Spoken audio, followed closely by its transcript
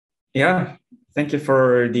Yeah, thank you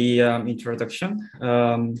for the introduction.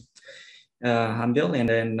 I'm Bill, and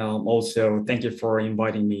then also thank you for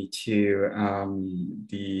inviting me to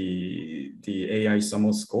the AI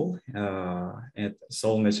Summer School at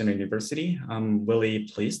Seoul National University. I'm really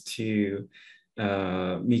pleased to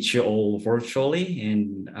meet you all virtually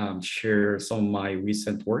and share some of my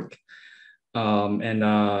recent work. Yeah,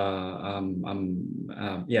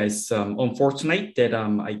 it's unfortunate that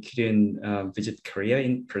I couldn't visit Korea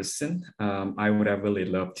in person. I would have really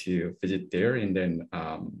loved to visit there and then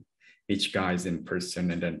meet you guys in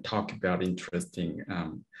person and then talk about interesting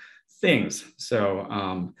things.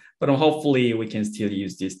 But hopefully we can still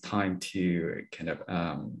use this time to kind of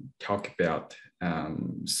talk about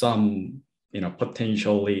some,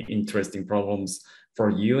 potentially interesting problems for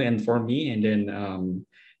you and for me, and then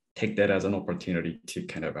take that as an opportunity to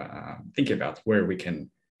kind of think about where we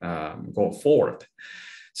can go forward.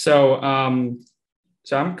 So,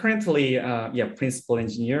 so I'm currently, principal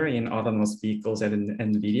engineer in autonomous vehicles at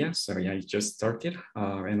NVIDIA. So yeah, I just started,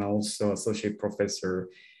 and also associate professor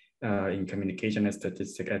in communication and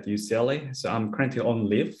statistics at UCLA. So I'm currently on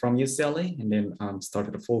leave from UCLA, and then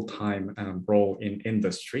started a full-time role in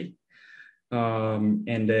industry. So at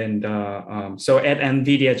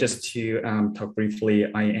NVIDIA, just to talk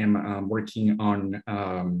briefly, I am working on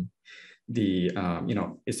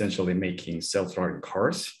essentially making self-driving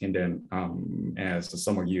cars. And then as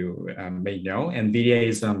some of you may know, NVIDIA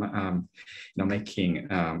is making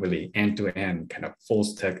really end-to-end kind of full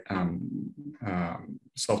stack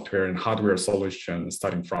software and hardware solutions,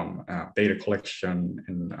 starting from data collection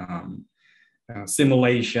and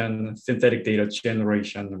simulation, synthetic data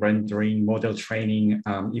generation, rendering, model training,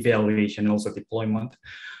 evaluation, and also deployment.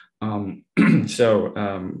 So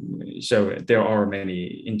there are many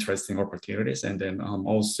interesting opportunities, and then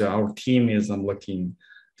also our team is looking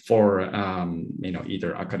for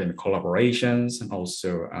either academic collaborations and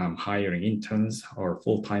also hiring interns or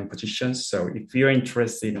full-time positions. So if you're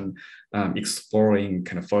interested in exploring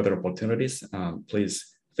kind of further opportunities, please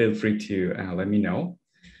feel free to let me know.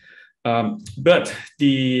 But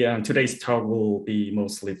today's talk will be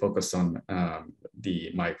mostly focused on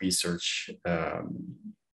my research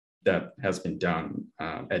that has been done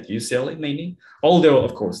at UCLA mainly, although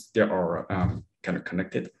of course there are kind of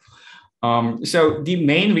connected. So the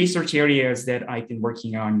main research areas that I've been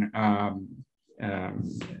working on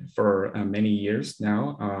for many years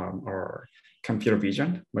now are computer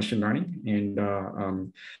vision, machine learning,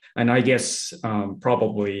 and I guess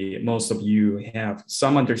probably most of you have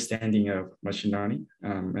some understanding of machine learning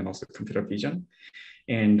and also computer vision,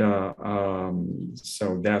 and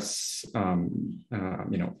so that's one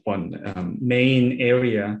main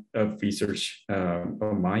area of research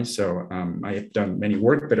of mine. So I have done many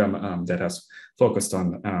work, but that has focused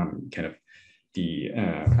on kind of the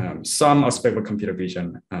some aspect of computer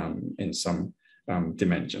vision in some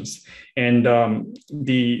dimensions. And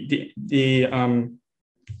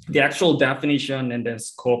the actual definition and the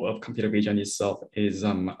scope of computer vision itself is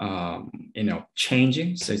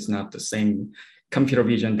changing. So it's not the same computer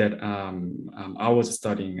vision that I was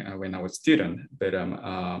studying when I was a student, but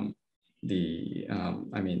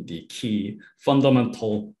the key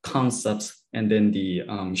fundamental concepts and then the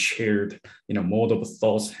shared mode of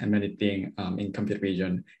thoughts and many things in computer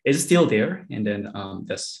vision is still there, and then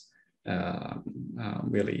that's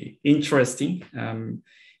really interesting and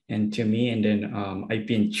to me. And then I've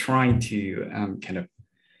been trying to kind of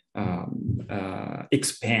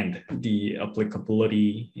expand the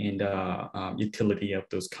applicability and utility of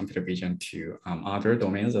those computer vision to other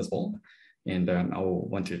domains as well. And I will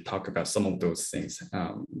want to talk about some of those things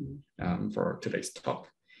for today's talk.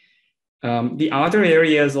 The other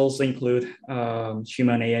areas also include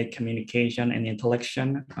human AI communication and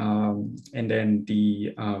intellection. And then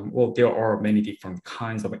there are many different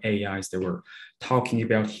kinds of AIs that we're talking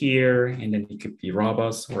about here. And then it could be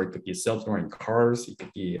robots, or it could be self-driving cars. It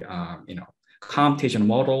could be, computation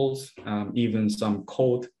models, even some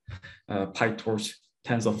code, PyTorch,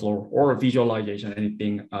 TensorFlow, or visualization,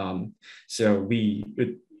 anything. So we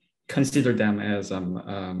would consider them as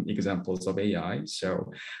examples of AI.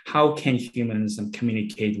 So how can humans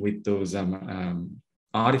communicate with those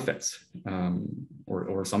artifacts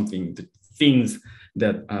or something, the things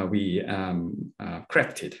that we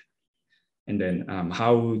crafted? And then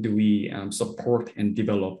how do we support and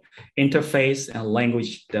develop interface and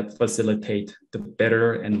language that facilitate the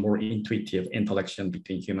better and more intuitive interaction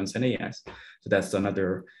between humans and AIs? So that's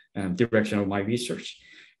another direction of my research.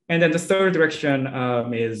 And then the third direction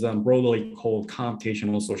is broadly called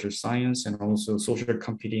computational social science, and also social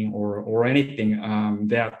computing, or anything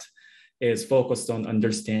that is focused on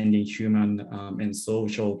understanding human and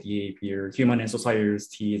social behavior, human and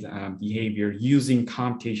society's behavior using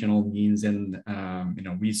computational means and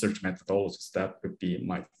research methodologies. That would be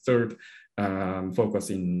my third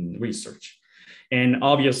focus in research. And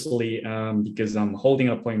obviously, because I'm holding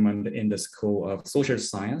an appointment in the School of Social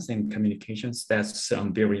Science and Communications, that's a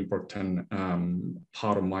very important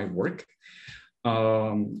part of my work.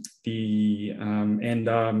 I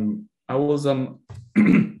was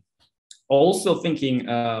also thinking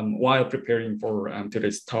while preparing for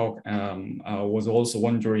today's talk, I was also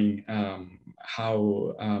wondering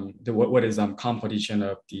how what is composition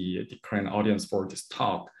of the current audience for this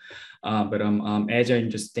talk. But as I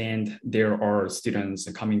understand, there are students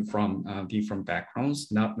coming from different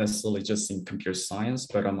backgrounds, not necessarily just in computer science,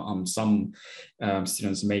 but some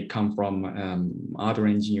students may come from other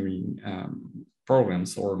engineering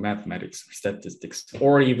programs or mathematics, statistics,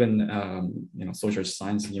 or even social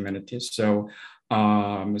science and humanities. So,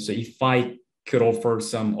 so if I could offer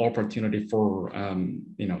some opportunity for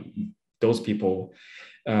those people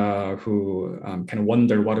who kind of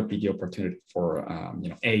wonder what would be the opportunity for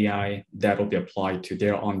AI that will be applied to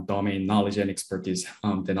their own domain knowledge and expertise,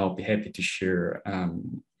 then I'll be happy to share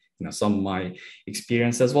some of my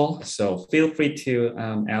experience as well. So feel free to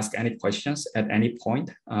ask any questions at any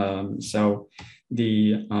point. So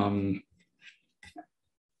the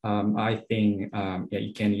I think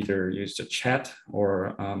you can either use the chat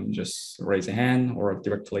or just raise a hand or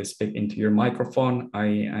directly speak into your microphone.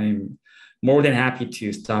 I'm more than happy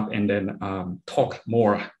to stop and then talk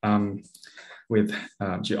more with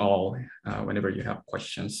you all whenever you have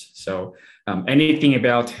questions. So anything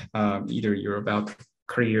about either you're about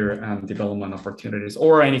career development opportunities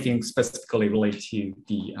or anything specifically related to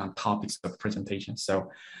the topics of the presentation.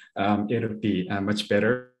 So it would be much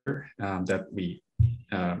better that we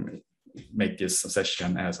make this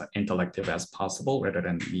session as interactive as possible rather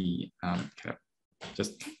than me kind of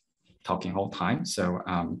just talking all time. So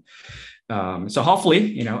so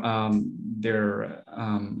hopefully there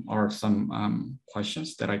are some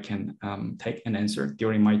questions that I can take and answer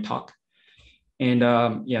during my talk. And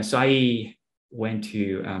yeah, so I went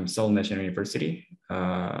to Seoul National University,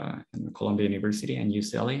 and Columbia University, and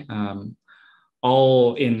UCLA,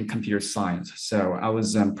 all in computer science. So I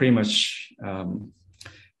was pretty much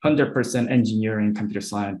 100% engineering computer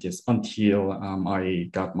scientist until I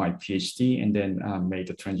got my PhD and then made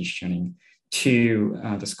the transitioning to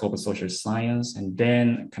the scope of social science and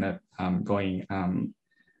then kind of going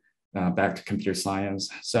back to computer science.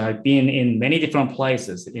 So I've been in many different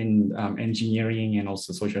places in engineering and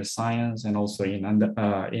also social science and also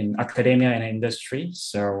in academia and industry.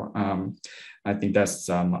 So I think that's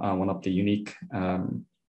one of the unique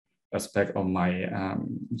aspect of my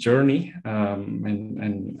journey,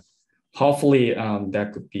 and hopefully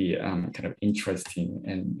that could be kind of interesting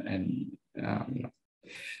and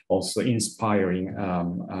also inspiring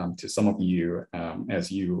to some of you as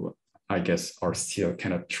you, I guess, are still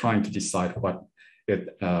kind of trying to decide what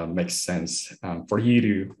it makes sense for you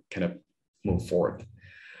to kind of move forward.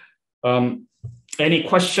 Any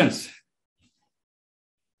questions?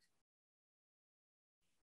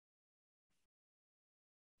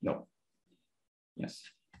 No. Yes.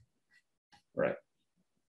 All right.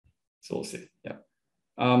 So we'll see. Yeah.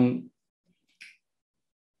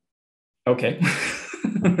 Okay.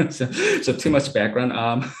 so too much background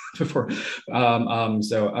before.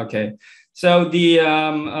 So okay. So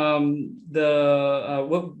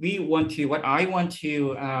what I want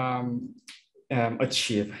to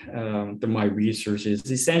achieve through my research is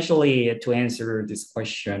essentially to answer this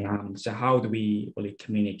question. So how do we really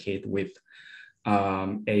communicate with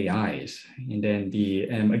AIs? And then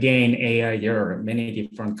again, AI, there are many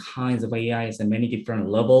different kinds of AIs and many different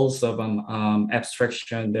levels of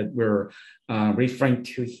abstraction that we're referring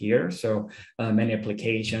to here. So many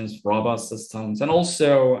applications, robot systems, and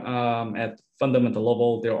also at fundamental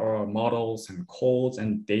level, there are models and codes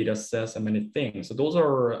and data sets and many things. So those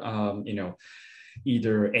are,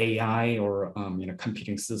 either AI or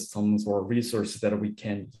computing systems or resources that we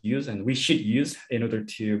can use and we should use in order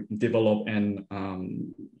to develop and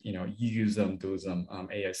use those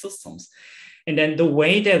AI systems. And then the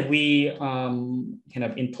way that we kind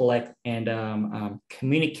of intellect and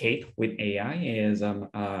communicate with AI is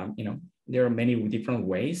there are many different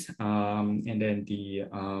ways, and then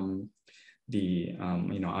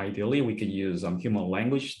ideally we could use human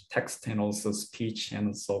language, text, and also speech, and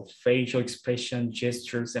also facial expression,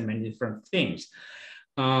 gestures, and many different things.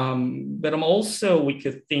 But also we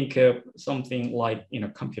could think of something like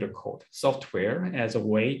computer code software as a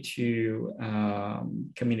way to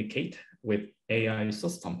communicate with AI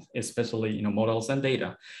systems, especially models and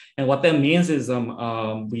data. And what that means is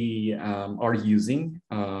we are using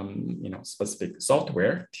specific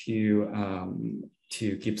software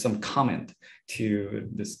to give some comment to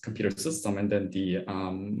this computer system, and then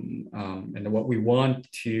and what we want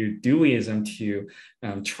to do is to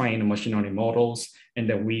train machine learning models, and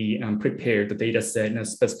then we prepare the data set in a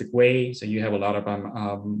specific way. So you have a lot of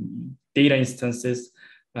data instances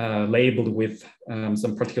labeled with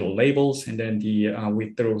some particular labels, and then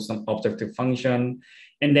we throw some objective function,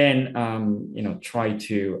 and then try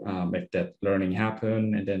to make that learning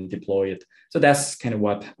happen, and then deploy it. So that's kind of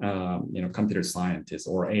what computer scientists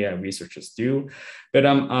or AI researchers do. But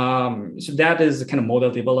so that is kind of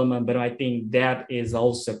model development, but I think that is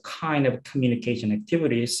also kind of communication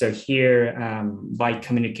activity. So here, by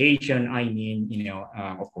communication, I mean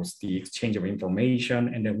of course the exchange of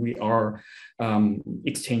information, and then we are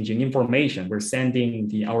exchanging information. We're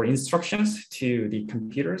sending our instructions to the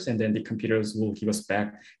computers, and then the computers will give us back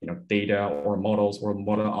data or models or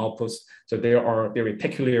model outputs. So there are very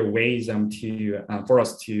peculiar ways for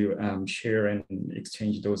us to share and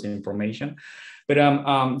exchange those information, but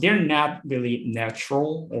they're not really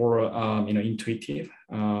natural or intuitive,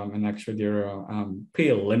 and actually they're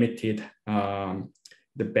pretty limited,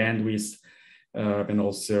 the bandwidth, and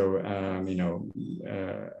also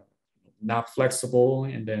not flexible,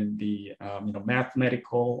 and then the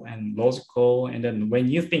mathematical and logical. And then when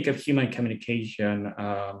you think of human communication,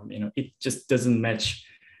 it just doesn't match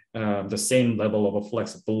the same level of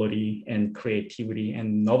flexibility and creativity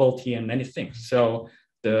and novelty and many things. So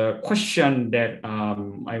the question that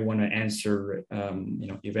I want to answer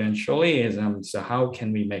eventually is so how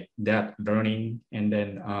can we make that learning, and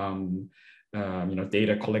then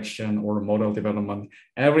data collection or model development,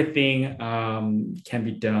 everything can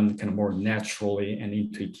be done kind of more naturally and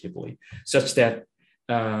intuitively, such that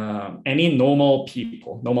any normal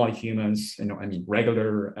people, normal humans,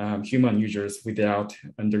 regular human users without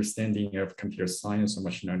understanding of computer science or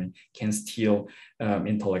machine learning can still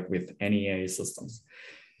interact with any AI systems.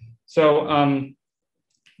 So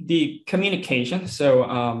the communication. So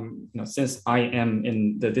since I am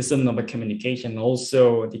in the discipline of communication,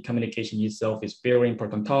 also the communication itself is very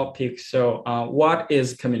important topic. So what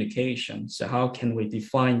is communication? So how can we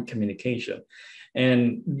define communication?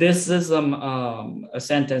 And this is a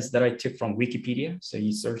sentence that I took from Wikipedia. So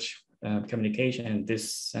you search communication, and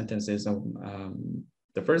this sentence is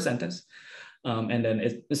the first sentence. And then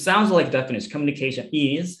it sounds like definition. Communication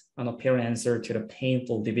is an apparent answer to the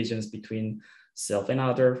painful divisions between self and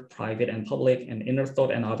other, private and public, and inner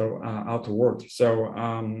thought and outer world. So,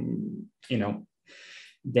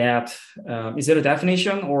 that is it a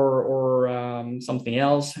definition or something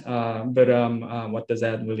else? But what does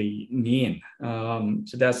that really mean?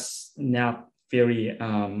 So that's not very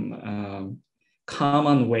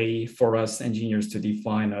common way for us engineers to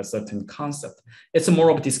define a certain concept. It's more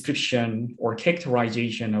of a description or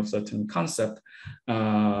characterization of certain concept,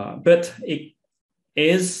 but it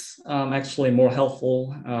is actually more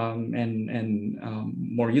helpful and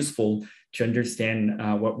more useful to understand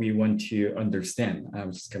what we want to understand,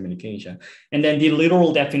 which is communication. And then the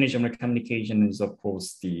literal definition of communication is, of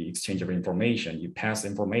course, the exchange of information. You pass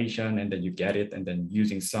information, and then you get it, and then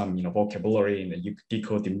using some vocabulary, and then you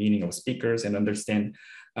decode the meaning of speakers and understand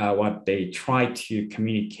what they try to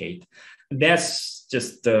communicate. That's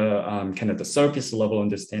just the kind of the surface level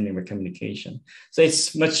understanding of communication. So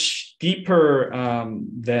it's much deeper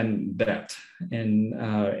than that,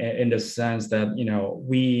 in the sense that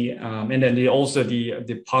we and then also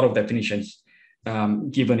the part of definitions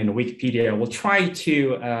given in Wikipedia will try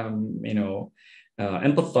to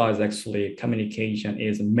empathize actually communication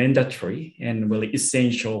is mandatory and really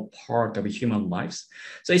essential part of human lives.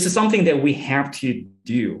 So it's something that we have to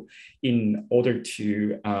do in order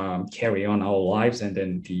to carry on our lives, and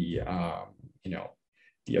then the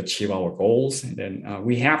achieve our goals. And then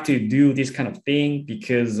we have to do this kind of thing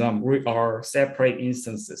because we are separate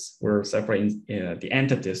instances. We're separate the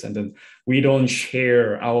entities, and then we don't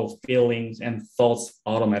share our feelings and thoughts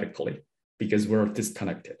automatically because we're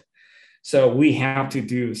disconnected. So we have to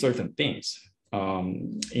do certain things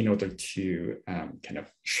in order to kind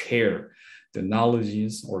of share the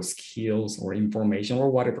knowledges or skills or information or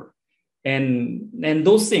whatever. And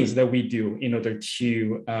those things that we do in order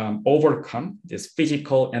to overcome this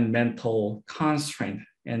physical and mental constraint.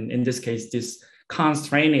 And in this case, this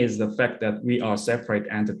constraint is the fact that we are separate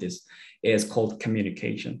entities, is called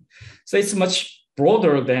communication. So it's much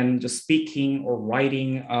broader than just speaking or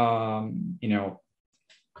writing,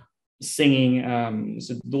 singing.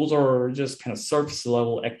 So those are just kind of surface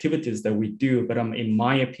level activities that we do. But in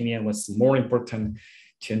my opinion, what's more important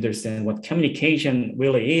to understand what communication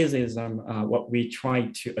really is what we try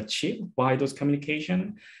to achieve by those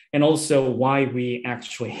communication, and also why we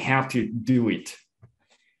actually have to do it.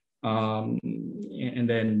 And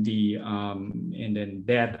then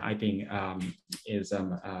that I think is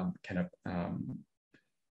kind of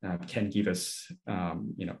can give us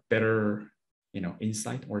better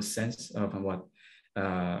insight or sense of what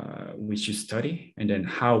we should study, and then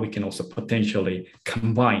how we can also potentially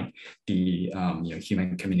combine the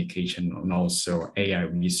human communication and also AI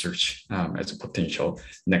research as a potential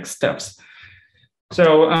next steps.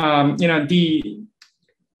 So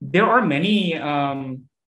there are many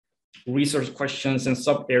research questions and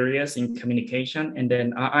sub areas in communication, and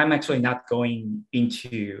then I'm actually not going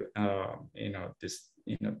into this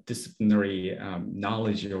disciplinary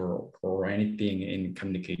knowledge or anything in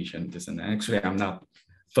communication. And actually, I'm not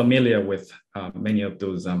familiar with many of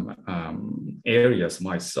those areas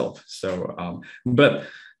myself. So, but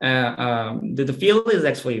the field is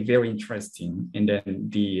actually very interesting, and then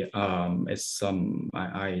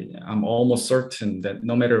I'm almost certain that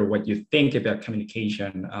no matter what you think about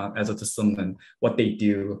communication as a discipline, what they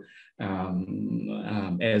do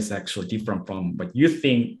is actually different from what you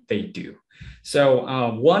think they do. So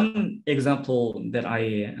one example that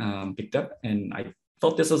I picked up, and I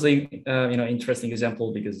thought this was a interesting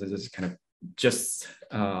example because this is kind of just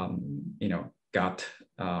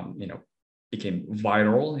became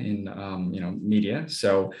viral in media.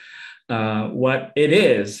 So what it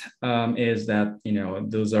is that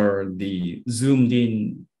those are the zoomed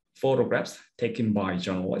in photographs taken by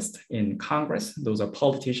journalists in Congress. Those are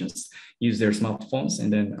politicians use their smartphones,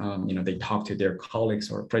 and then they talk to their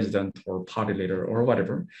colleagues or president or party leader or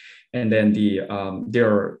whatever, and then the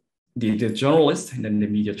journalists and then the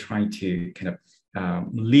media trying to kind of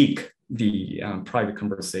leak the private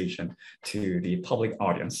conversation to the public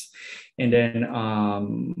audience, and then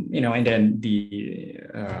and then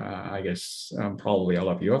I guess probably all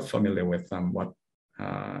of you are familiar with what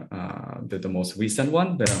the most recent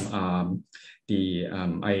one, but I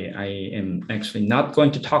am actually not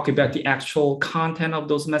going to talk about the actual content of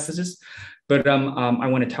those messages, but I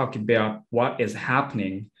want to talk about what is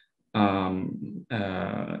happening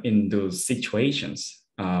in those situations.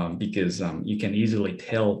 Because you can easily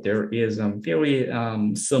tell there is very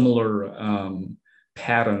similar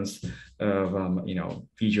patterns of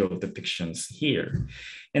visual depictions here.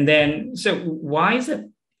 And then, so why is it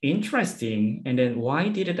interesting? And then why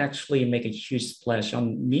did it actually make a huge splash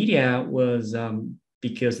on media? Was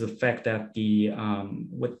because of the fact that the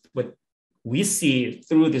what we see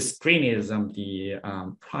through the screen is the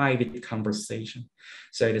private conversation.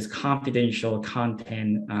 So it is confidential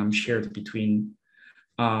content shared between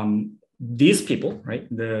these people, right?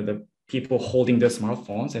 The people holding the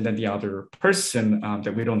smartphones, and then the other person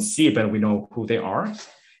that we don't see, but we know who they are.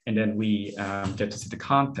 And then we get to see the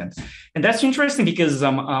content. And that's interesting because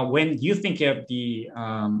when you think of the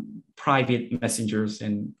private messengers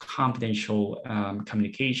and confidential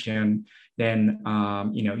communication, then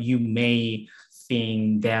you may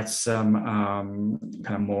think that's kind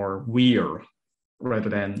of more real rather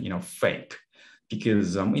than fake.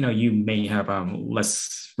 Because you may have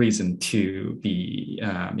less reason to be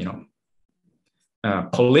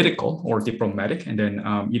political or diplomatic, and then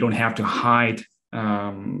you don't have to hide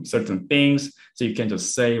certain things, so you can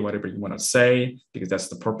just say whatever you want to say because that's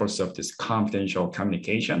the purpose of this confidential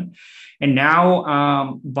communication. And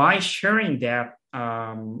now by sharing that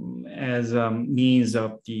as a means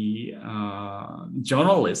of the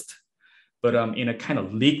journalist, but in a kind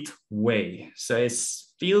of leaked way, so it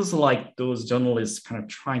feels like those journalists kind of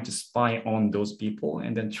trying to spy on those people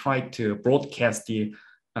and then try to broadcast the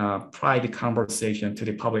private conversation to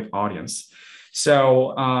the public audience.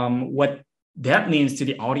 So what that means to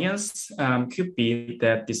the audience could be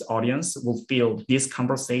that this audience will feel this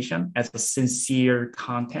conversation as a sincere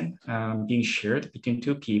content being shared between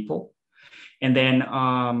two people. And then,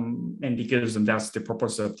 and because that's the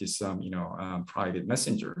purpose of this, private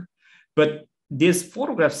messenger. But these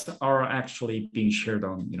photographs are actually being shared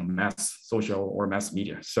on, mass social or mass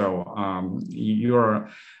media. So you're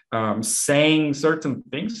saying certain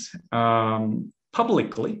things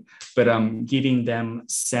publicly, but giving them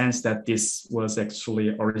sense that this was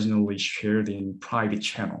actually originally shared in private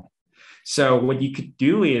channel. So what you could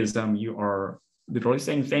do is you are literally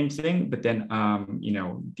saying the same thing, but then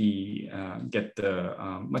get the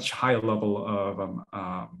much higher level of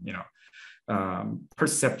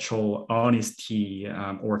perceptual honesty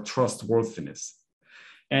or trustworthiness.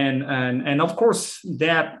 And of course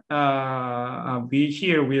that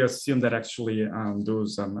we assume that actually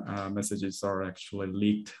those messages are actually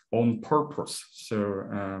leaked on purpose. So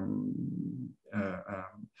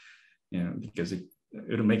because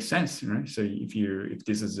it'll make sense, right? So if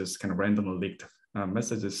this is just kind of randomly leaked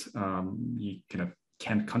messages, you kind of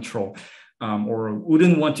can't control or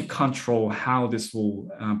wouldn't want to control how this will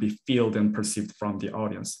be felt and perceived from the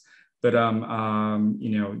audience. But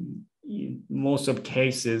most of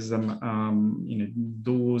cases,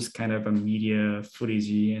 those kind of media footage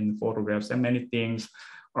and photographs and many things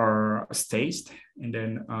are staged, and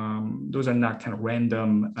then those are not kind of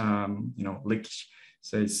random, leakage.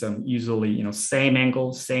 So it's usually same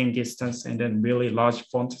angle, same distance, and then really large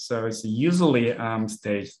font. So it's usually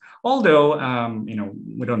staged. Although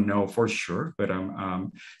we don't know for sure, but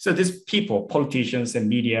so these people, politicians and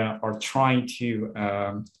media, are trying to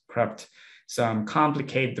craft some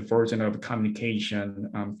complicated version of communication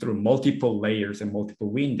through multiple layers and multiple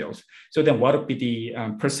windows. So then what would be the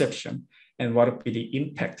perception and what would be the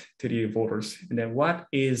impact to the voters? And then what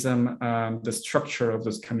is the structure of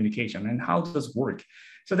this communication and how does it work?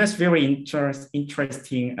 So that's very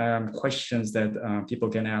interesting questions that people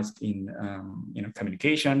can ask in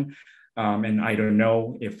communication. And I don't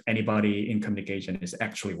know if anybody in communication is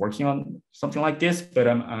actually working on something like this, but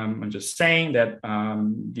I'm just saying that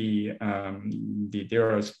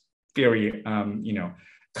there are very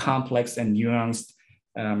complex and nuanced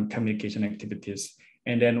communication activities.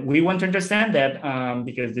 And then we want to understand that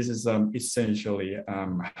because this is essentially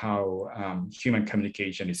how human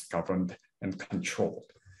communication is governed and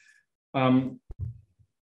controlled.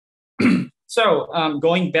 So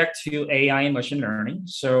going back to AI and machine learning,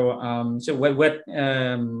 so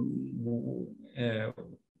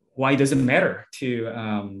why does it matter to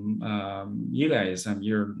you guys?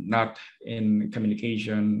 You're not in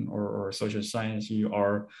communication or social science. You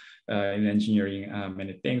are in engineering,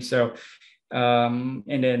 many things. So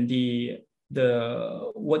and then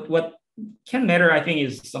what can matter, I think,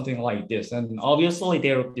 is something like this. And obviously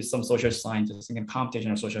there will be some social scientists and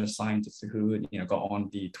computational social scientists who go on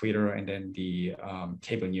the Twitter and then the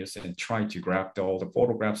cable news and try to grab all the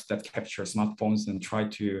photographs that capture smartphones and try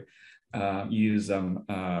to use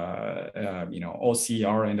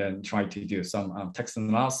OCR and then try to do some text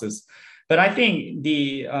analysis. But I think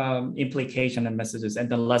the implication and messages and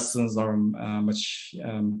the lessons are much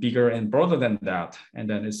bigger and broader than that. And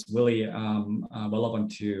then it's really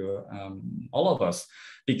relevant to all of us,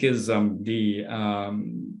 because when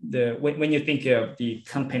you think of the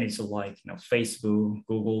companies like Facebook,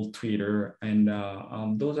 Google, Twitter, and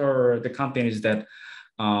those are the companies that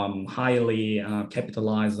highly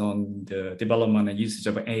capitalize on the development and usage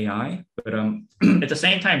of AI, but at the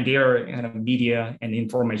same time, they are kind of media and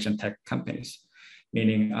information tech companies,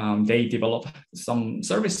 meaning they develop some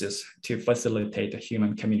services to facilitate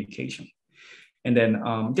human communication. And then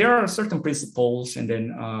there are certain principles and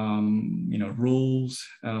then rules.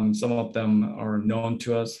 Some of them are known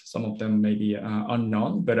to us, some of them may be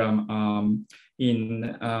unknown, but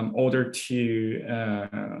in order to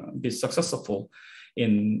be successful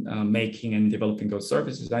in making and developing those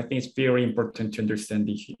services, I think it's very important to understand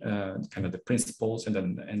the kind of the principles and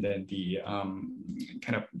then the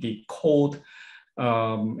kind of the code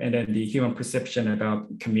and then the human perception about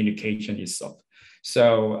communication itself.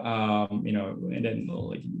 So and then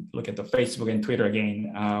look at the Facebook and Twitter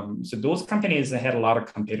again. So those companies had a lot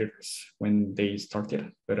of competitors when they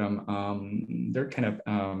started, but they're kind of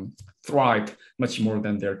thrived much more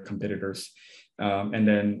than their competitors. And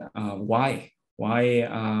then why?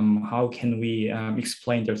 How can we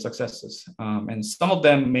explain their successes? And some of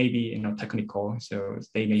them may be technical, so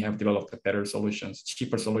they may have developed better solutions,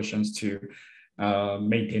 cheaper solutions to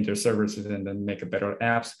maintain their services and then make a better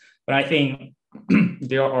apps. But I think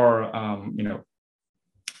there are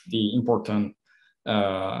the important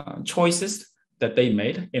choices that they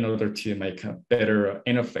made in order to make a better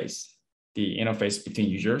interface, the interface between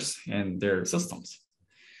users and their systems.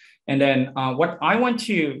 And then what I want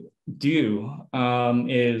to do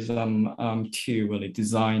is to really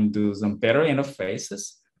design those better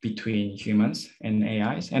interfaces between humans and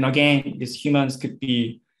AIs. And again, these humans could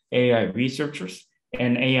be AI researchers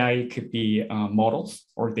and AI could be models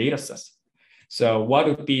or data sets. So what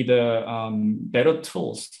would be the better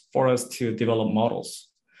tools for us to develop models?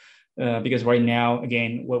 Because right now,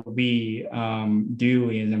 again, what we do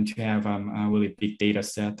is to have a really big data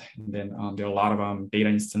set, and then there are a lot of data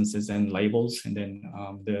instances and labels, and then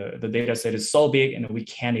the data set is so big, and we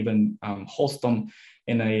can't even host them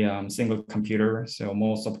in a single computer. So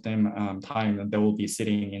most of them time they will be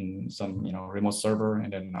sitting in some remote server,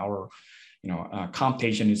 and then our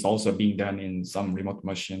computation is also being done in some remote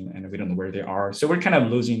machine, and we don't know where they are. So we're kind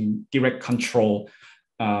of losing direct control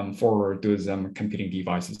for those computing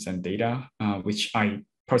devices and data, which I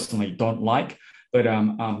personally don't like. But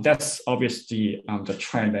that's obviously the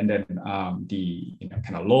trend, and then the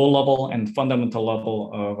kind of low level and fundamental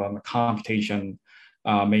level of computation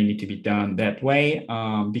may need to be done that way,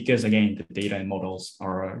 because again, the data and models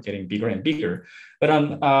are getting bigger and bigger. But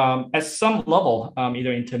at some level,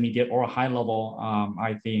 either intermediate or high level,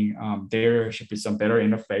 I think there should be some better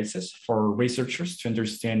interfaces for researchers to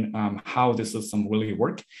understand how the system really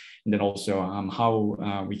work, and then also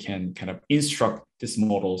how we can kind of instruct these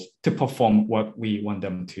models to perform what we want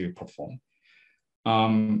them to perform.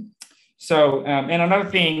 So, and another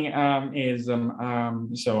thing is,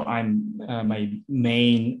 so my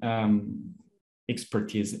main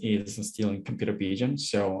expertise is still in computer vision.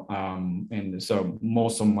 So, and so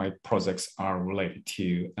most of my projects are related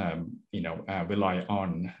to, rely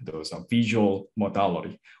on those visual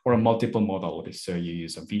modality or multiple modalities. So you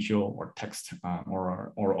use a visual or text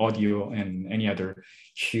or audio and any other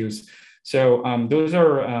cues. So those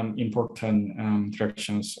are important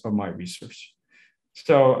directions of my research.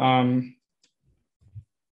 So,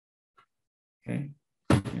 okay,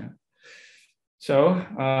 yeah. So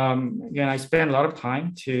again, I spent a lot of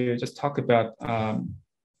time to just talk about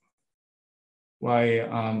why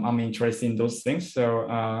I'm interested in those things. So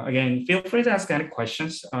again, feel free to ask any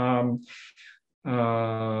questions.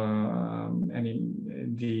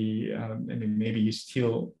 Maybe you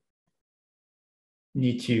still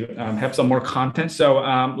need to have some more content. So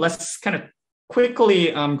let's kind of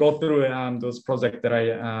quickly go through those projects that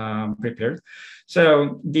I prepared.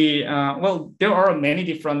 So there are many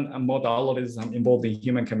different modalities involved in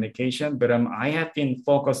human communication, but I have been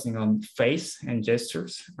focusing on face and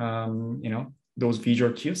gestures, those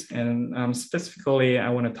visual cues. And specifically, I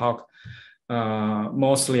want to talk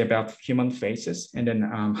mostly about human faces, and then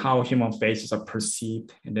how human faces are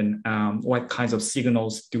perceived, and then what kinds of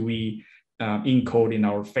signals do we encode in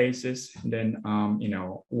our faces, and then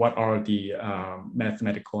what are the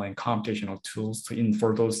mathematical and computational tools to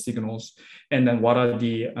infer those signals, and then what are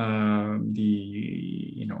the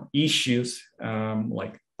issues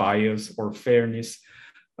like bias or fairness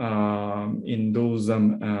in those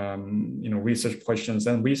research questions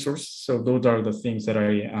and resources. So those are the things that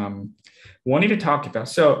I wanted to talk about.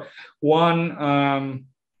 So one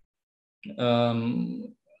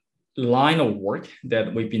line of work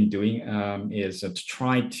that we've been doing is to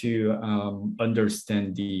try to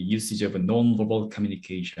understand the usage of a nonverbal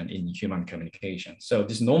communication in human communication. So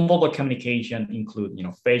this nonverbal communication include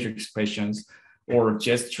facial expressions or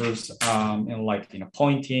gestures, and like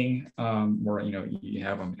pointing, or you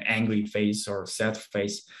have an angry face or sad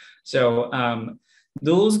face. So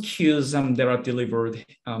those cues that are delivered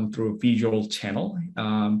through visual channel,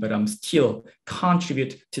 but still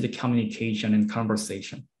contribute to the communication and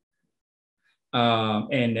conversation.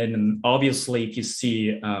 And then obviously, if you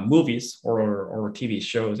see movies or TV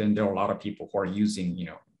shows, and there are a lot of people who are using,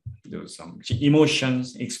 those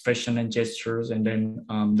emotions, expression, and gestures. And then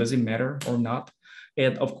does it matter or not?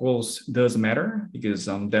 It of course does matter, because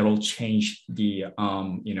that will change the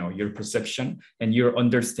your perception and your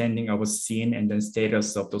understanding of a scene and then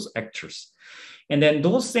status of those actors. And then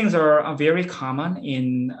those things are very common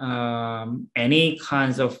in any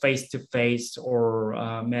kinds of face-to-face or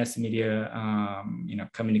mass media,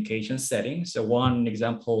 communication setting. So one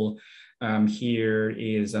example here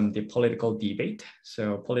is the political debate.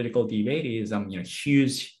 So political debate is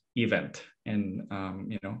huge event and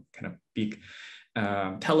kind of big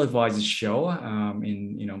televised show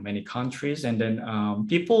in many countries. And then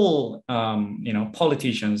people,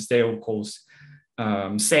 politicians, they of course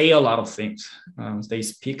say a lot of things. They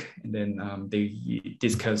speak, and then they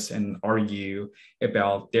discuss and argue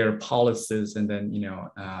about their policies, and then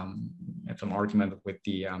have some argument with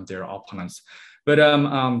their opponents. But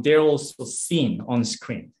they're also seen on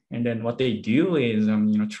screen, and then what they do is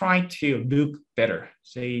try to look better.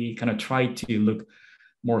 They kind of try to look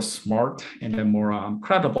more smart, and then more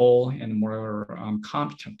credible, and more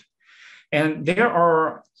competent. And there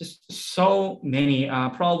are just so many,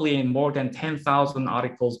 probably more than 10,000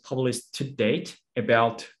 articles published to date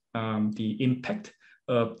about the impact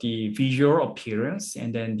of the visual appearance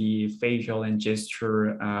and then the facial and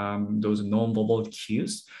gesture, those nonverbal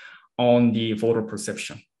cues on the voter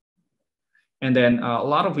perception. And then a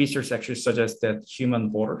lot of research actually suggests that human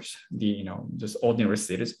voters, just ordinary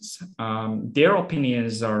citizens, their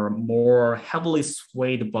opinions are more heavily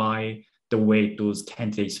swayed by the way those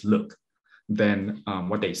candidates look than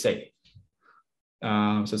what they say.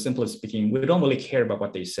 So simply speaking, we don't really care about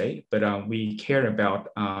what they say, but we care about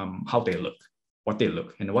how they look,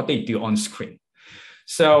 and what they do on screen.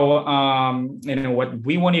 So, what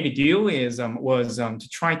we wanted to do was to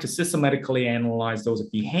try to systematically analyze those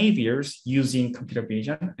behaviors using computer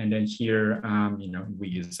vision. And then here, we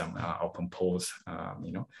use open polls,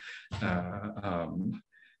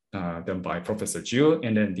 done by Professor Zhu,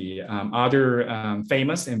 and then the other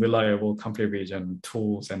famous and reliable computer vision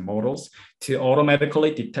tools and models to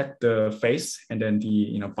automatically detect the face and then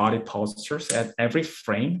the body postures at every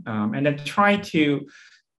frame, and then try to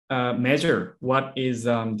measure what is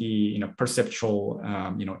the perceptual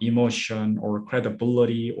emotion or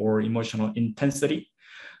credibility or emotional intensity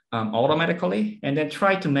automatically, and then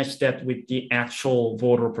try to match that with the actual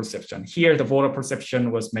voter perception. Here, the voter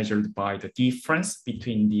perception was measured by the difference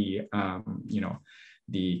between the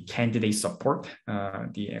the candidate support,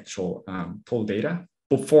 the actual poll data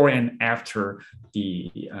before and after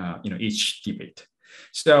the each debate.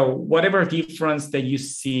 So whatever difference that you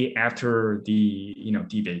see after the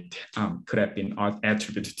debate could have been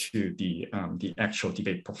attributed to the actual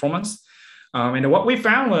debate performance. And what we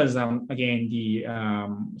found was again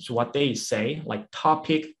so what they say, like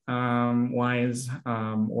topic wise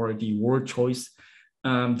or the word choice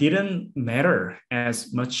didn't matter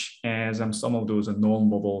as much as some of those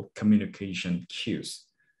non-verbal communication cues.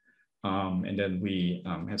 And then we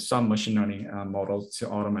have some machine learning models to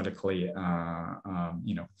automatically,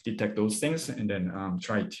 detect those things, and then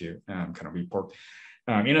try to kind of report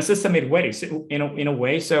in a systematic way. So, in a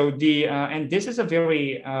way. So and this is a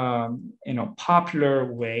very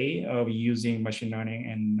popular way of using machine learning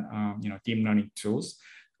and deep learning tools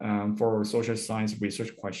for social science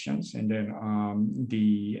research questions. And then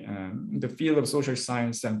the field of social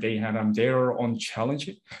science, and they have their own challenge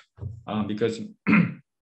because.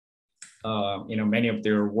 Many of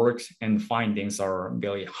their works and findings are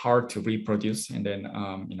very hard to reproduce, and then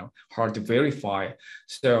hard to verify.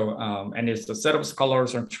 So and it's the set of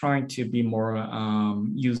scholars are trying to be more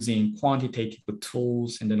using quantitative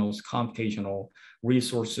tools and then also computational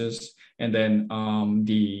resources. And then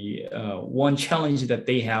the one challenge that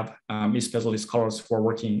they have, especially scholars who are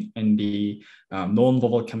working in the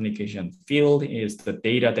non-verbal communication field, is the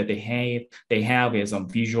data that they have is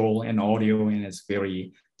visual and audio, and it's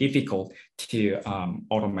very difficult to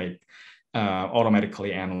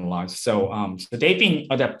automatically analyze. So, so they've been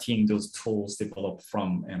adapting those tools developed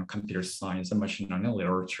from computer science and machine learning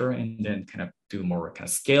literature, and then kind of do more kind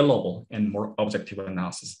of scalable and more objective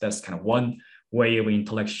analysis. That's kind of one way of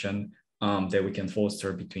intellection that we can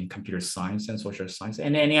foster between computer science and social science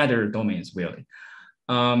and any other domains, really.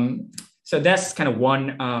 So that's kind of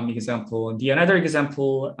one example. The another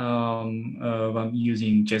example of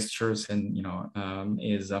using gestures and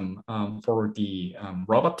is for the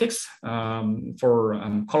robotics, for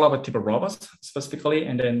collaborative robots specifically,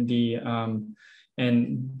 and then the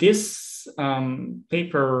and this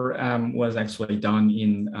paper was actually done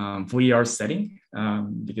in VR setting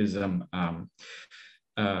because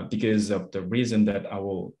of the reason that I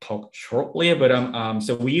will talk shortly. But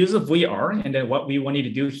so we use a VR, and then what we wanted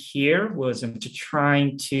to do here was to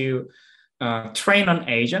try to train an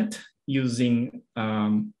agent using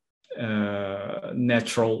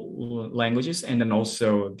natural languages and then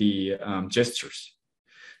also the gestures.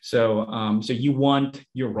 So so you want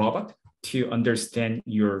your robot to understand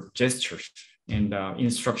your gestures and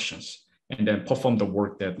instructions, and then perform the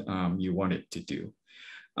work that you want it to do.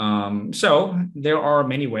 So there are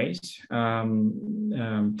many ways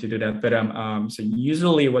to do that, but so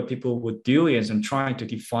usually what people would do is trying to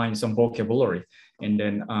define some vocabulary, and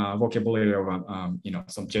then vocabulary of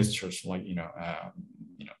some gestures like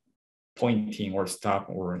pointing or stop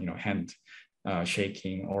or hand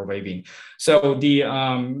shaking or waving. So the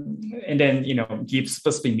and then give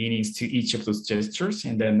specific meanings to each of those gestures,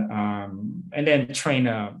 and then train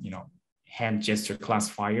a hand gesture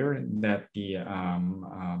classifier that the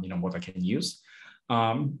model can use.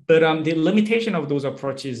 But the limitation of those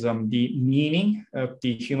approaches, the meaning of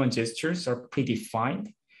the human gestures are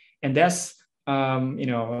predefined, and that's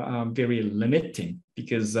very limiting,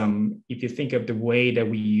 because if you think of the way that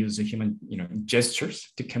we use the human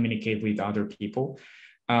gestures to communicate with other people,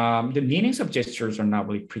 the meanings of gestures are not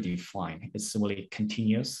really predefined. It's really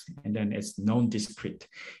continuous, and then it's non-discrete,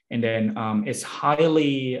 and then it's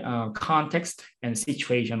highly context and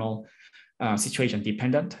situation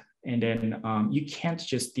dependent. And then you can't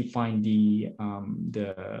just define the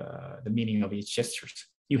meaning of each gestures.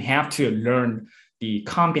 You have to learn the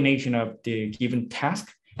combination of the given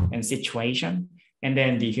task and situation, and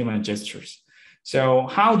then the human gestures. So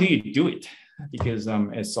how do you do it? because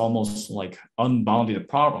it's almost like unbounded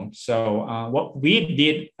problem. So what we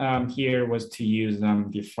did here was to use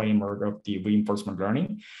the framework of the reinforcement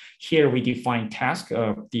learning. Here we define task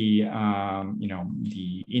of the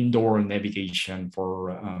the indoor navigation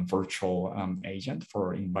for virtual agent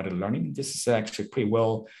for embodied learning. This is actually pretty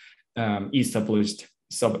well established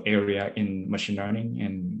sub area in machine learning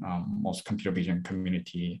and most computer vision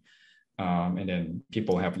community. And then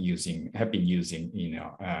people have been using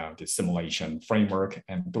the simulation framework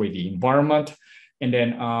and 3D environment. And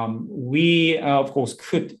then we of course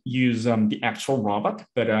could use the actual robot,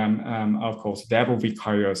 but of course that will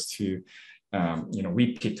require us to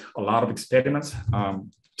repeat a lot of experiments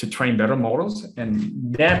to train better models, and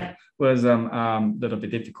that was a little bit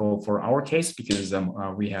difficult for our case because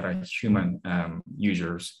we had a human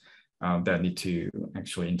users that need to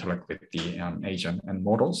actually interact with the agent and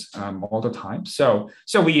models all the time. So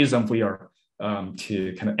we use them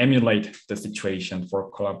to kind of emulate the situation for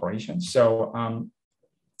collaboration. So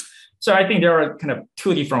I think there are kind of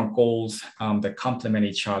two different goals that complement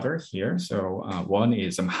each other here. So one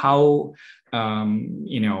is how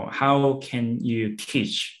can you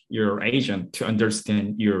teach your agent to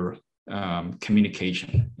understand your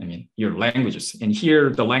communication, your languages. And here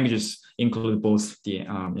the languages include both the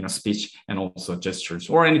speech and also gestures,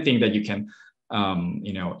 or anything that you can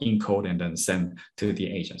encode and then send to the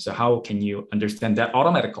agent. So how can you understand that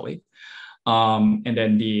automatically? And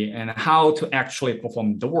then how to actually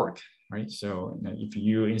perform the work, right? So if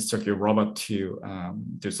you instruct your robot to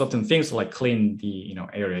do certain things like clean the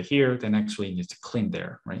area here, then actually it needs to clean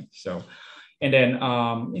there, right? So, and then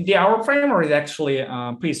our framework is actually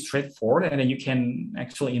pretty straightforward, and then you can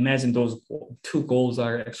actually imagine those two goals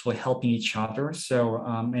are actually helping each other. So,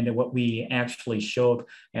 and then what we actually showed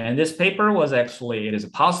in this paper was actually it is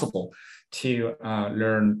possible to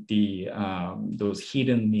learn those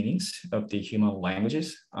hidden meanings of the human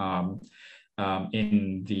languages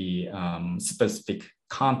in the specific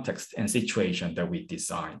context and situation that we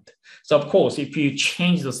designed. So of course, if you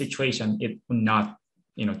change the situation, it will not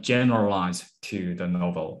generalize to the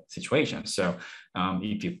novel situation. So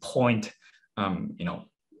if you point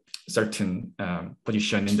certain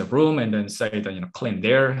position in the room and then say that clean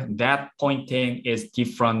there, that pointing is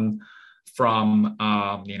different from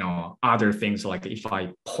other things, like if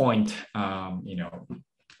I point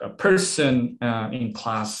a person in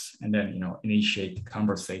class and then initiate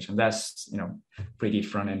conversation, that's pretty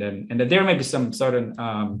different. And then there may be some certain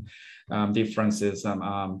differences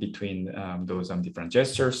between those different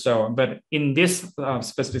gestures. So, but in this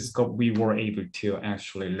specific scope, we were able to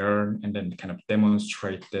actually learn and then kind of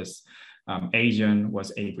demonstrate this agent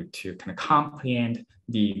was able to kind of comprehend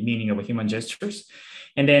the meaning of human gestures.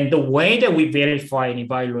 And then the way that we verify and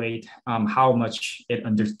evaluate how much it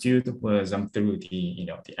understood was through the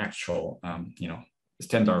actual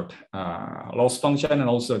standard loss function, and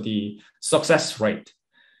also the success rate.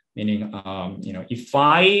 Meaning, if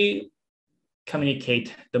I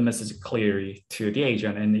communicate the message clearly to the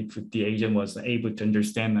agent, and if the agent was able to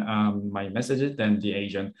understand my messages, then the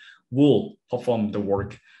agent will perform the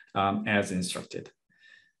work as instructed.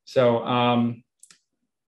 So,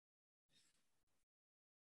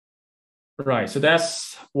 right, so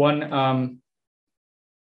that's one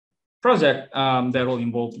project that will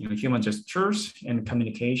involve human gestures and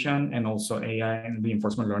communication, and also AI and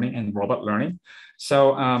reinforcement learning and robot learning.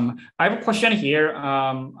 So I have a question here.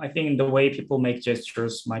 I think the way people make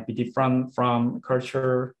gestures might be different from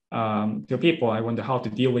culture to people. I wonder how to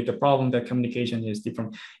deal with the problem that communication is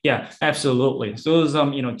different. Yeah, absolutely. So those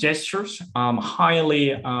gestures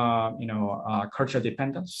highly culture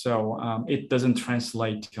dependent. So it doesn't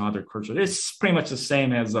translate to other cultures. It's pretty much the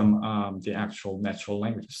same as the actual natural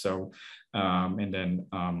language. So and then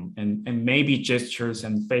and maybe gestures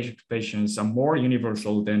and facial expressions are more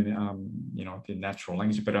universal than the natural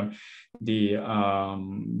language, but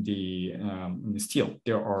still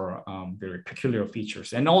there are very peculiar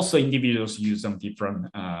features, and also individuals use some different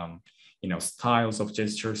styles of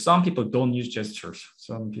gestures. Some people don't use gestures.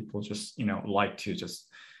 Some people just like to just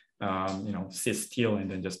sit still and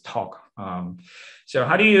then just talk. So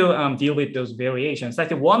how do you deal with those variations? I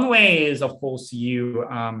think one way is, of course, you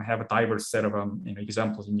have a diverse set of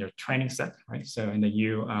examples in your training set, right? So and then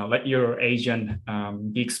you let your agent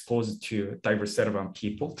be exposed to a diverse set of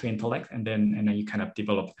people to intellect, and then you kind of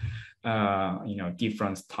develop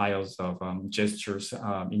different styles of gestures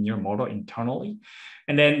in your model internally.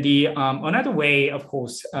 And then the another way, of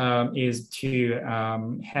course, is to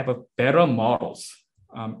have a better models.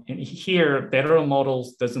 And here, better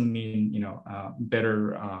models doesn't mean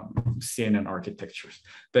better CNN architectures,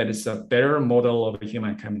 but it's a better model of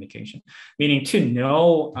human communication, meaning to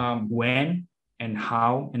know when and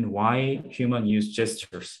how and why human use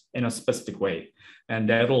gestures in a specific way. And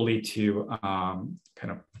that will lead to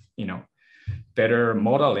kind of, better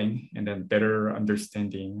modeling and then better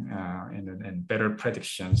understanding and better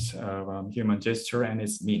predictions of human gesture and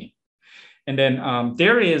its meaning. And then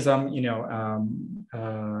there is,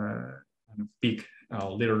 big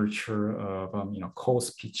literature of,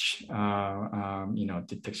 co-speech,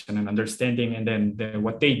 detection and understanding. And then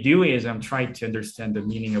what they do is try to understand the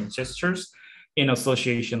meaning of gestures in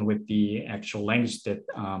association with the actual language that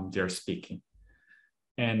they're speaking.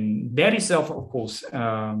 And that itself, of course,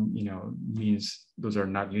 means those are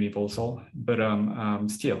not universal, but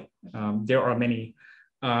still, there are many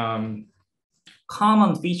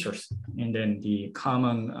common features, and then the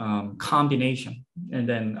common combination. And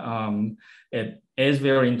then it is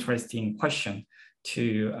very interesting question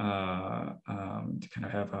to kind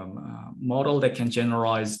of have a model that can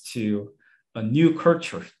generalize to a new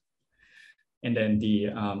culture. And then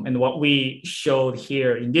and what we showed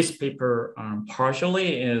here in this paper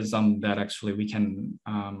partially is that actually we can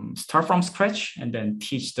start from scratch and then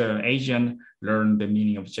teach the agent learn the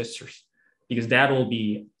meaning of gestures, because that will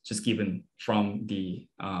be just given from the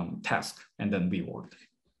task and then reward.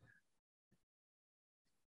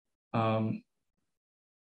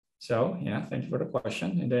 So yeah, thank you for the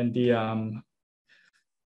question. And then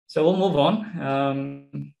so we'll move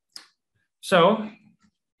on.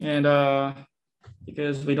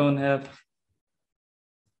 Because we don't have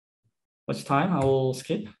much time, I will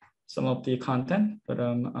skip some of the content, but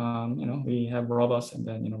we have robots, and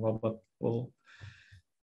then robot will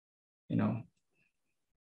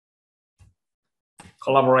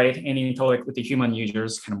collaborate and interact with the human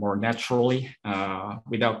users kind of more naturally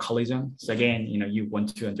without collision. So again, you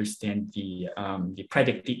want to understand the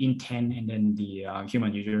predict the intent and then the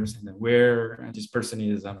human users and then where this person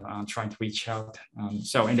is trying to reach out.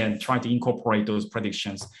 And then try to incorporate those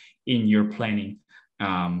predictions in your planning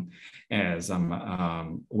as a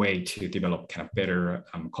way to develop kind of better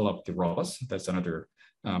collaborative robots. That's another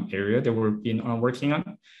area that we've been working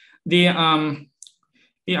on.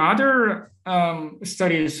 The other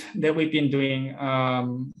studies that we've been doing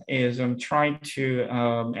is trying to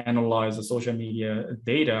analyze the social media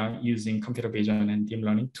data using computer vision and deep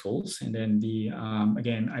learning tools. And then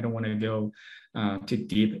again, I don't want to go too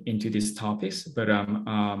deep into these topics, but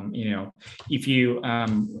if you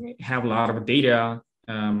have a lot of data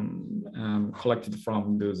collected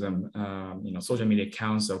from those social media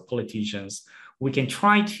accounts of politicians, we can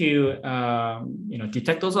try to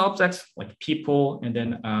detect those objects like people, and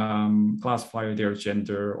then classify their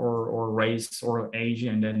gender or race or age,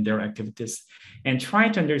 and then their activities, and try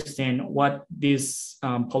to understand what these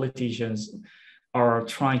politicians are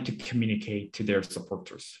trying to communicate to their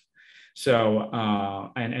supporters. So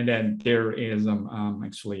and then there is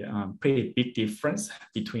actually a pretty big difference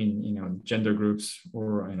between gender groups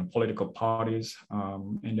or political parties,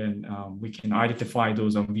 and then we can identify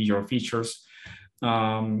those visual features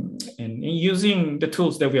and using the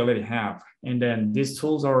tools that we already have. And then these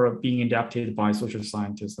tools are being adapted by social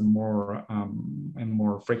scientists more and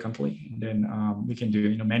more frequently. And then we can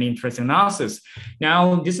do many interesting analysis.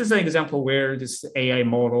 Now, this is an example where these AI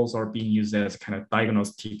models are being used as kind of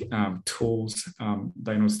diagnostic tools,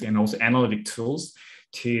 diagnostic and also analytic tools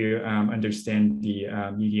to understand the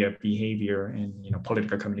media behavior and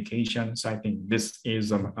political communication. So I think this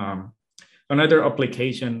is another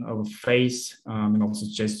application of face and also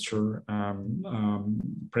gesture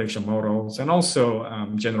prediction models, and also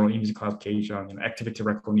general image classification and activity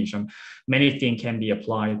recognition. Many things can be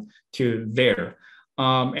applied to there.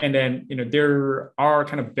 And then there are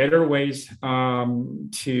kind of better ways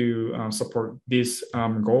to support these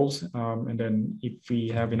goals. And then if we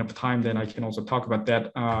have enough time, then I can also talk about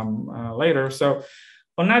that later. So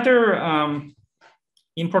another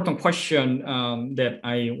important question that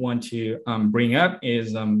I want to bring up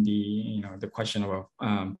is the question of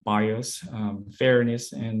bias,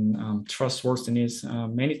 fairness, and trustworthiness.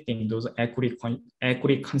 Many things, those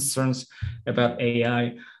equity concerns about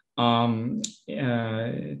AI to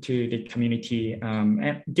the community,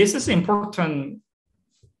 and this is important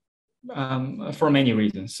for many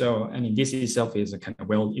reasons. So I mean, this itself is a kind of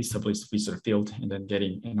well-established research field, and then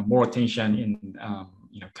getting more attention in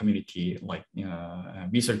community, like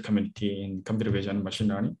research community in computer vision and machine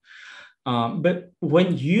learning. But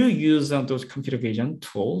when you use those computer vision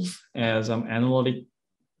tools as analytic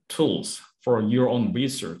tools for your own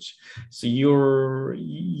research, so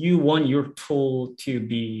you want your tool to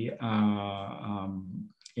be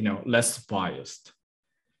less biased,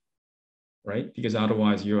 right? Because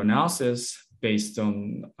otherwise your analysis based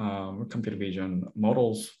on computer vision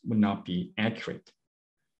models would not be accurate.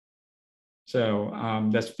 So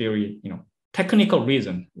that's very, technical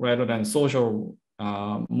reason rather than social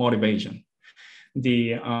motivation.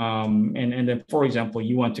 And then, for example,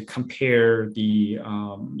 you want to compare the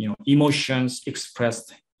emotions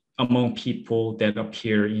expressed among people that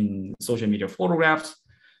appear in social media photographs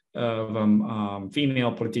of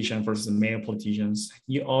female politicians versus male politicians.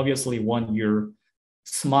 You obviously want your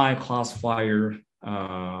SMILE classifier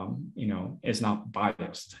is not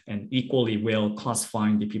biased and equally well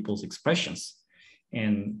classifying the people's expressions.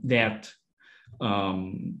 And that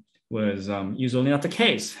was usually not the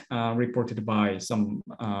case, reported by some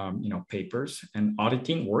papers, and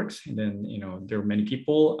auditing works. And then there are many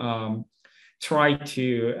people try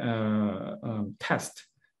to test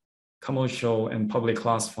commercial and public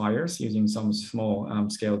classifiers using some small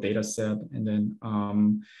scale data set. And then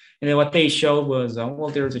what they showed was,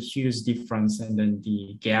 there's a huge difference, and then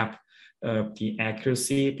the gap of the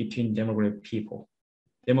accuracy between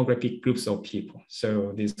demographic groups of people.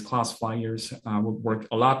 So these classifiers would work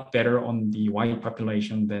a lot better on the white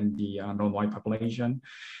population than the non-white population.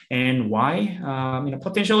 And why?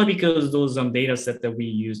 Potentially because those data sets that we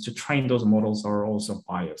use to train those models are also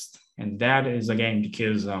biased. And that is, again,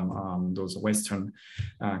 because those Western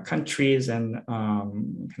countries and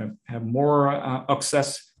kind of have more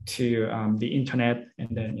access to the internet, and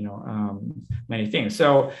then many things.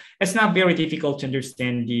 So it's not very difficult to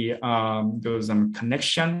understand the those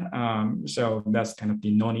connection. So that's kind of the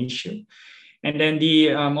non-issue. And then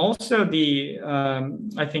the also the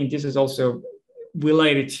I think this is also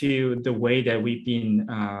related to the way that we've been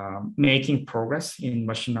making progress in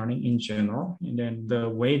machine learning in general. And then the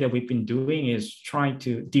way that we've been doing is trying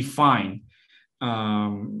to define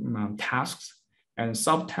tasks and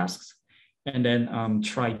subtasks, and then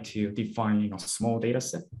try to define small data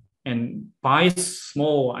set. And by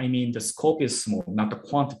small, I mean the scope is small, not the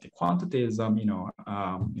quantity. Quantity is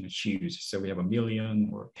huge. So we have 1 million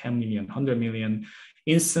or 10 million, 100 million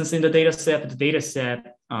instances in the data set. But the data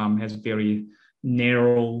set has very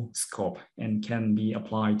narrow scope and can be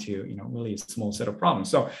applied to really a small set of problems.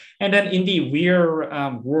 So, and then in the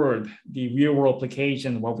real world, the real world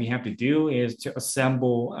application, what we have to do is to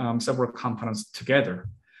assemble several components together.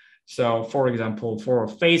 So for example, for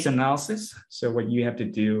face analysis, so what you have to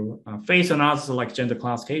do, face analysis like gender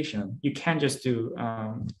classification, you can't just do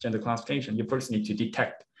gender classification. You first need to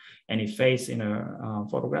detect any face in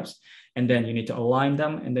photographs, and then you need to align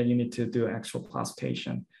them, and then you need to do actual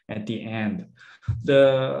classification at the end.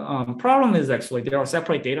 The problem is actually there are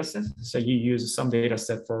separate data sets. So you use some data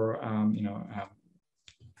set for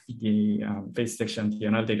the face detection,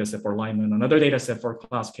 another data set for alignment, another data set for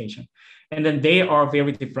classification, and then they are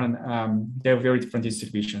very different. They have very different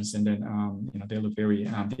distributions, and then they look very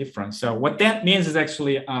different. So what that means is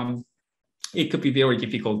actually it could be very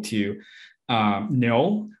difficult to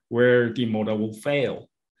know where the model will fail,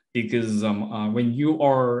 because when you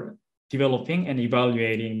are developing and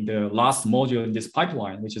evaluating the last module in this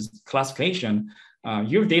pipeline, which is classification,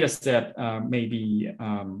 your data set may be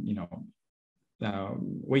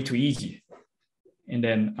way too easy. And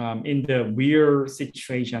then in the weird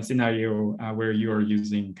situation scenario where you are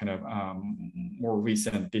using kind of more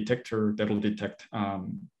recent detector that will detect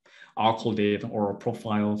occluded or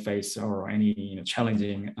profile face or any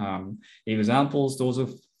challenging examples,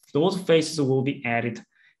 those faces will be added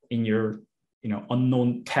in your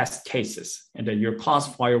unknown test cases, and then your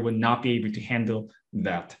classifier will not be able to handle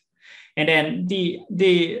that. And then the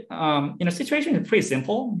situation is pretty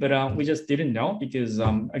simple, but we just didn't know because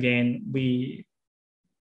again, we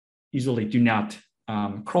usually do not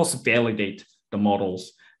cross-validate the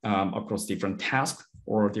models across different tasks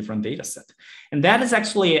or different data set. And that is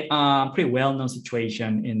actually a pretty well-known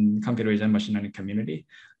situation in computer vision machine learning community.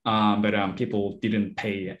 But people didn't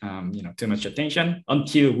pay too much attention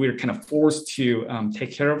until we're kind of forced to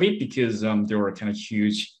take care of it, because there were kind of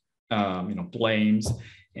huge blames,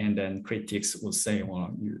 and then critics will say, well,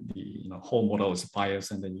 the whole model is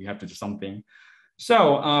biased, and then you have to do something.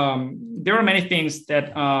 So there are many things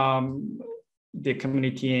that the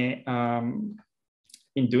community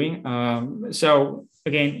in doing. So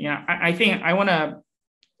again, I think I want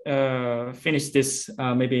to finish this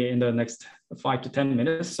maybe in the next 5 to 10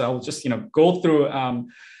 minutes. So I'll just go through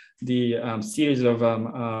the series of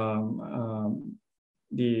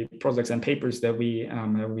the projects and papers that we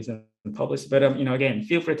have recently published. But again,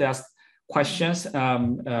 feel free to ask questions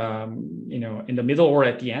in the middle or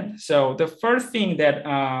at the end. So the first thing that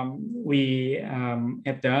we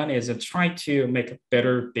have done is try to make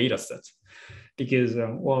better data sets. because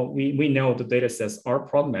well, we know the data sets are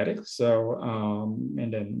problematic. So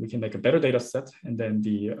and then we can make a better data set, and then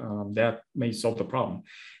that may solve the problem.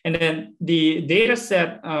 And then the data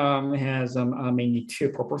set has mainly two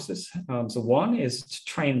purposes. So one is to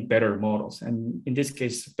train better models, and in this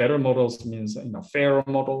case, better models means fairer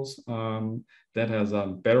models that has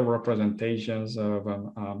better representations of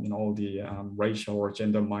all the racial or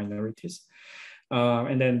gender minorities.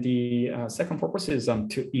 And then the second purpose is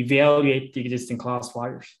to evaluate the existing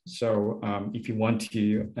classifiers. So if you want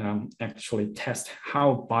to actually test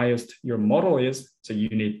how biased your model is, so you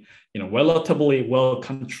need relatively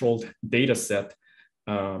well-controlled data set,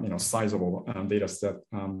 sizable data set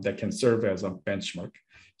that can serve as a benchmark.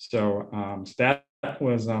 So, that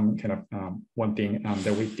was kind of one thing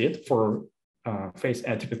that we did for face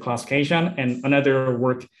attribute classification, and another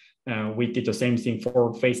work we did the same thing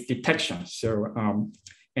for face detection. So,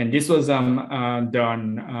 and this was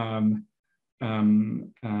done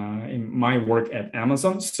in my work at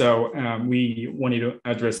Amazon. So we wanted to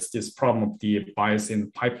address this problem of the bias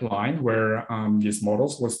in pipeline, where these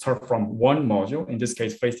models will start from one module, in this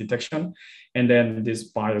case, face detection, and then this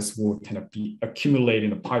bias will kind of be accumulated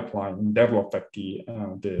in the pipeline, and that will affect the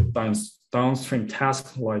downstream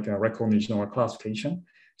tasks like recognition or classification.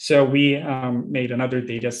 So we made another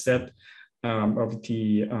data set of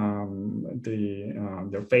the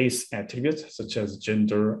face attributes such as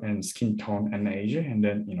gender and skin tone and age, and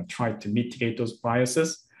then try to mitigate those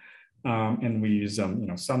biases. And we use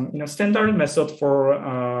some standard method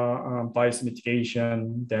for bias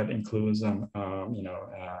mitigation that includes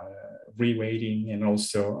reweighting and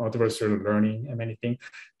also adversarial learning and many things.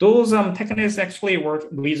 Those techniques actually work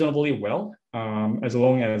reasonably well as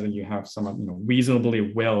long as you have some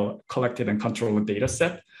reasonably well collected and controlled data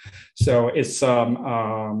set. So it's at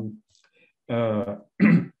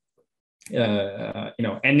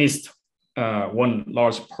least one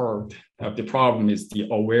large part of the problem is the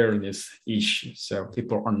awareness issue. So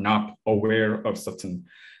people are not aware of such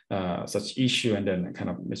issue, and then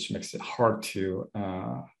which makes it hard to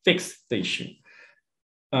fix the issue.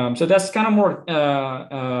 So that's kind of more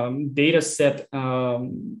data set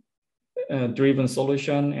driven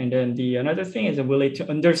solution. And then another thing is really to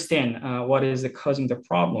understand what is causing the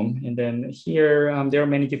problem. And then here there are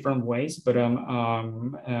many different ways, but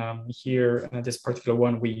here this particular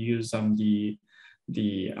one we use the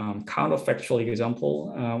counterfactual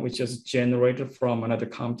example, which is generated from another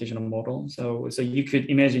computational model. So you could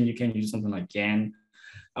imagine you can use something like GAN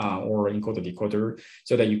or encoder decoder,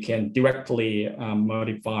 so that you can directly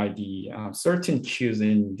modify the certain cues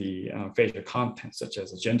in the facial content, such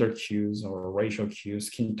as gender cues or racial cues,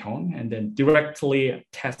 skin tone, and then directly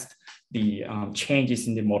test the changes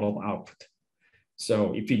in the model output.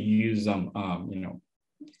 So if you use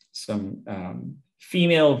some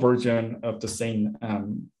female version of the same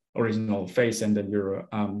original face, and then your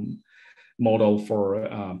model for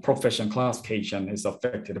profession classification is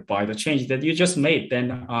affected by the change that you just made,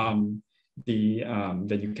 then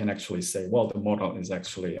then you can actually say, well, the model is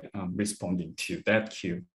actually responding to that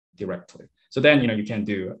cue directly. So then you can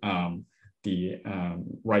do the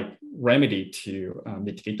right remedy to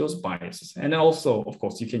mitigate those biases. And then also, of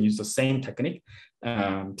course, you can use the same technique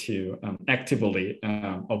to actively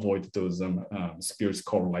avoid those spurious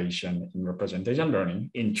correlation in representation learning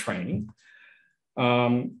in training.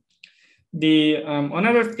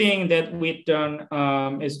 Another thing that we've done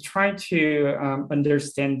is try to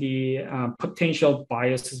understand the potential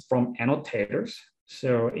biases from annotators.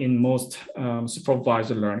 So in most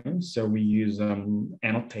supervised learning, so we use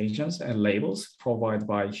annotations and labels provided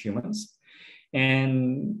by humans.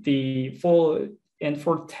 And for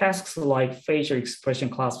tasks like facial expression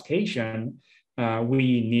classification,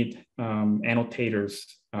 we need annotators,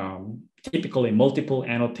 typically multiple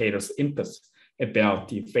annotators inputs about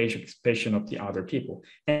the facial expression of the other people.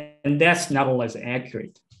 And that's not always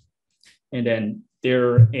accurate. And then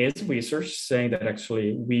there is research saying that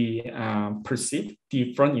actually we perceive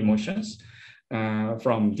different emotions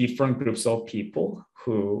from different groups of people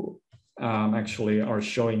who actually are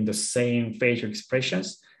showing the same facial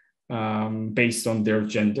expressions based on their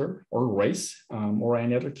gender or race or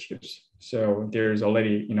any other cues. So there's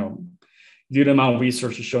already good amount of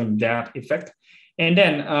research showing that effect. And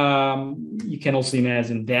then you can also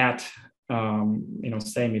imagine that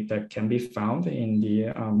same effect can be found in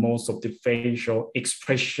the most of the facial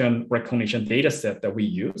expression recognition data set that we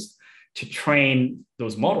use to train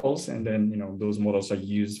those models. And then those models are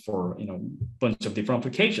used for a bunch of different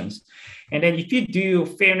applications. And then if you do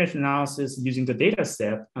fairness analysis using the data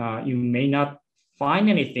set, you may not find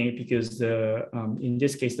anything because in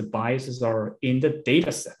this case the biases are in the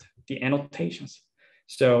data set, the annotations.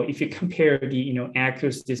 So if you compare the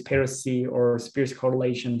accuracy disparity or spurious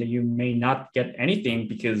correlation, then you may not get anything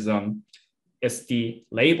because it's the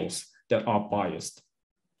labels that are biased,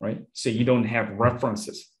 right? So you don't have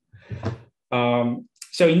references.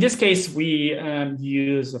 So in this case, we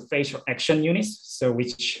use facial action units, so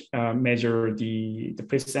which measure the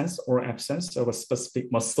presence or absence of a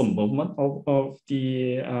specific muscle movement of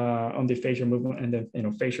the on the facial movement and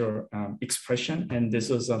the facial expression. And this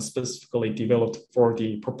was specifically developed for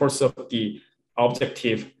the purpose of the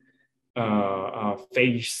objective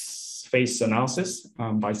face analysis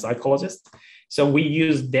by psychologists. So we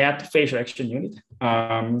use that facial action unit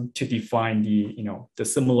to define the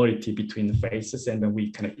similarity between the faces, and then we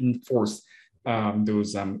kind of enforce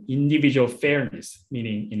those individual fairness.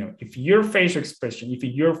 Meaning, if your facial expression, if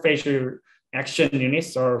your facial action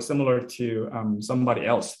units are similar to somebody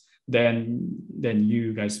else, then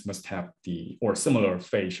you guys must have similar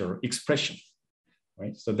facial expression,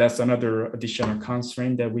 right? So that's another additional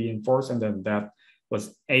constraint that we enforce, and then that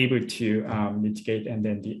was able to mitigate and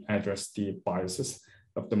then address the biases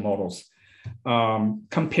of the models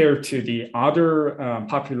compared to the other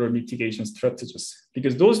popular mitigation strategies,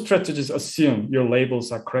 because those strategies assume your labels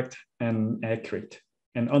are correct and accurate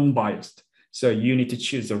and unbiased. So you need to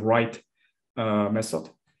choose the right method,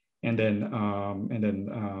 and then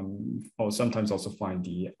or sometimes also find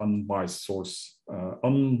the unbiased source,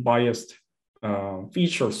 unbiased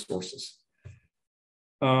feature sources.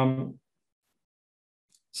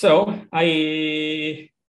 So I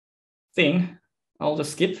think I'll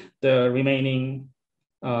just skip the remaining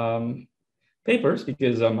papers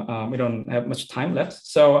because we don't have much time left.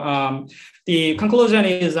 So the conclusion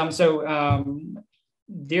is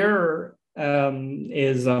there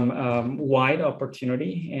is wide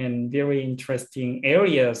opportunity and very interesting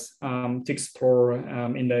areas to explore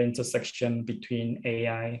in the intersection between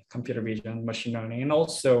AI, computer vision, machine learning, and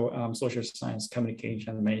also social science,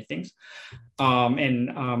 communication, many things.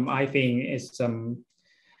 And I think it's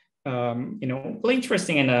really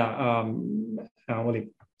interesting and really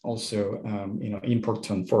also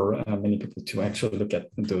important for many people to actually look at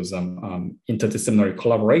those interdisciplinary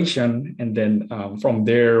collaboration, and then from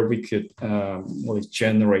there we could really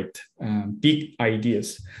generate big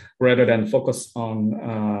ideas rather than focus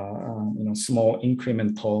on small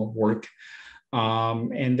incremental work.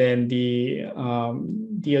 And then the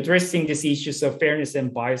addressing these issues of fairness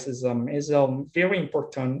and biases is very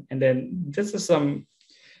important. And then this is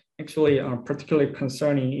actually particularly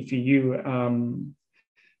concerning if you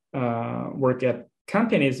work at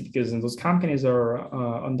companies, because those companies are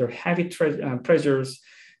under heavy pressures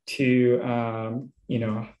to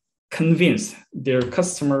convince their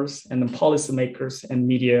customers and the policymakers and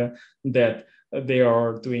media that they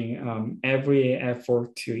are doing every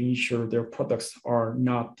effort to ensure their products are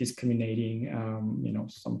not discriminating.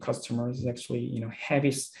 Some customers actually,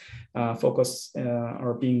 heavy focus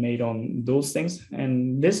are being made on those things.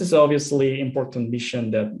 And this is obviously important mission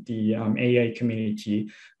that the AI community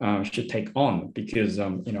should take on, because,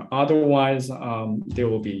 otherwise there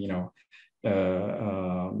will be,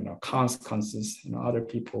 consequences, other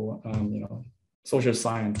people, social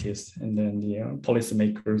scientists, and then the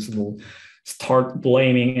policymakers will start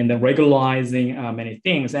blaming and then regularizing many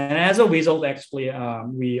things. And as a result, actually,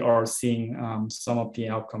 we are seeing some of the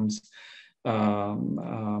outcomes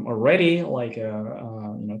already, like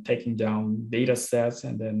taking down data sets,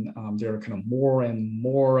 and then there are kind of more and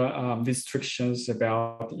more restrictions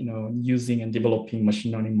about using and developing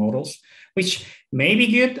machine learning models, which may be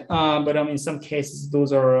good, but in some cases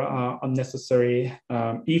those are unnecessary.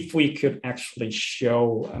 If we could actually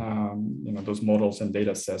show those models and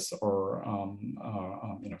data sets or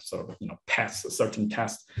pass a certain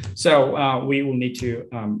test, so we will need to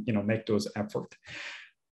make those efforts.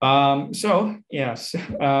 So yes,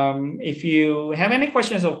 if you have any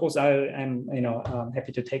questions, of course, I'm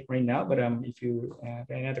happy to take right now. But if you have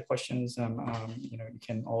any other questions, you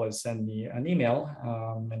can always send me an email,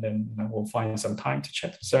 and then we'll find some time to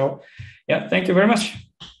chat. So yeah, thank you very much.